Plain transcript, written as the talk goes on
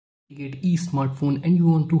Y28e smartphone and you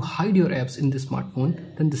want to hide your apps in this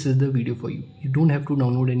smartphone, then this is the video for you. You don't have to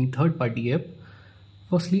download any third-party app.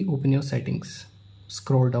 Firstly, open your settings,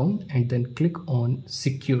 scroll down and then click on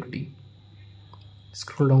security.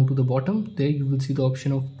 Scroll down to the bottom. There you will see the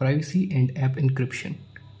option of privacy and app encryption.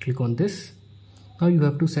 Click on this. Now you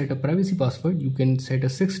have to set a privacy password. You can set a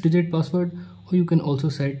 6-digit password, or you can also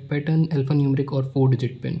set pattern, alphanumeric or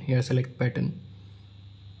 4-digit pin. Here select pattern.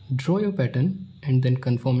 Draw your pattern and then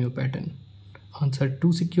confirm your pattern. Answer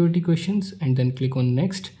 2 security questions and then click on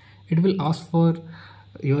next. It will ask for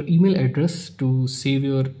your email address to save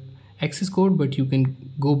your access code, but you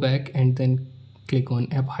can go back and then click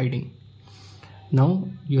on app hiding. Now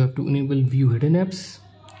you have to enable view hidden apps.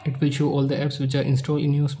 It will show all the apps which are installed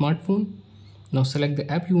in your smartphone. Now select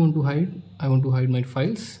the app you want to hide. I want to hide my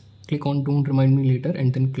files. Click on don't remind me later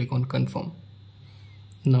and then click on confirm.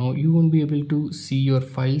 Now you won't be able to see your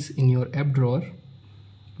files in your app drawer,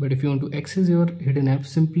 but if you want to access your hidden apps,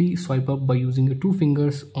 simply swipe up by using your 2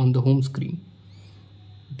 fingers on the home screen.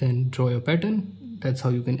 Then draw your pattern. That's how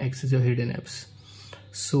you can access your hidden apps.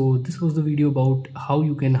 So this was the video about how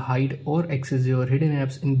you can hide or access your hidden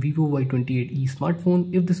apps in Vivo Y28e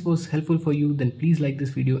smartphone. If this was helpful for you, then please like this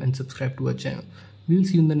video and subscribe to our channel. We'll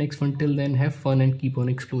see you in the next one. Till then, have fun and keep on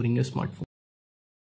exploring your smartphone.